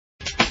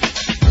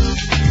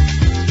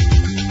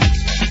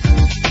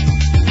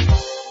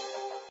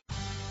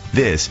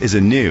This is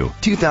a new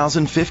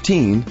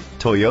 2015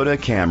 Toyota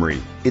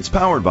Camry. It's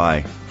powered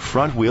by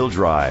front-wheel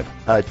drive,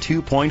 a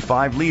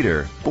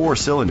 2.5-liter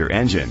four-cylinder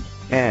engine,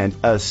 and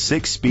a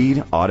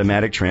 6-speed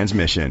automatic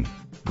transmission.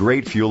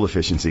 Great fuel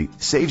efficiency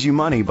saves you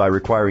money by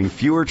requiring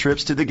fewer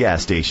trips to the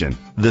gas station.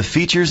 The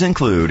features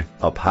include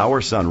a power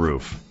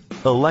sunroof,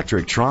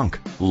 electric trunk,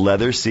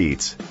 leather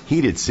seats,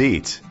 heated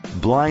seats,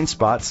 blind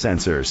spot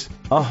sensors,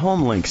 a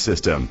home link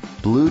system,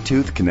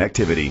 Bluetooth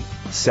connectivity,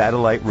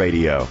 satellite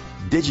radio,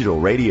 digital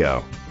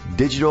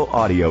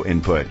audio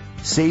input.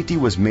 Safety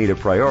was made a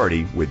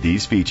priority with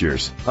these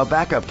features: a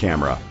backup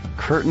camera,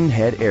 curtain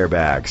head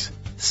airbags,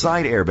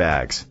 side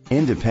airbags,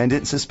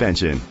 independent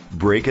suspension,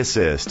 brake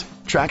assist,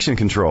 traction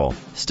control,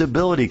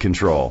 stability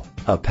control,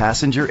 a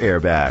passenger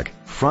airbag,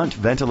 front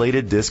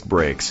ventilated disc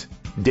brakes,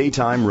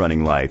 daytime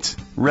running lights.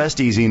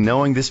 Rest easy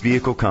knowing this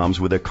vehicle comes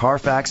with a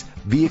Carfax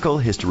Vehicle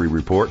History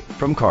Report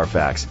from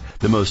Carfax,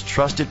 the most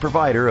trusted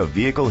provider of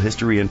vehicle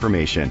history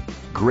information.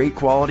 Great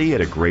quality at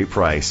a great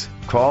price.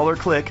 Call or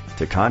click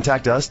to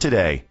contact us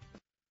today.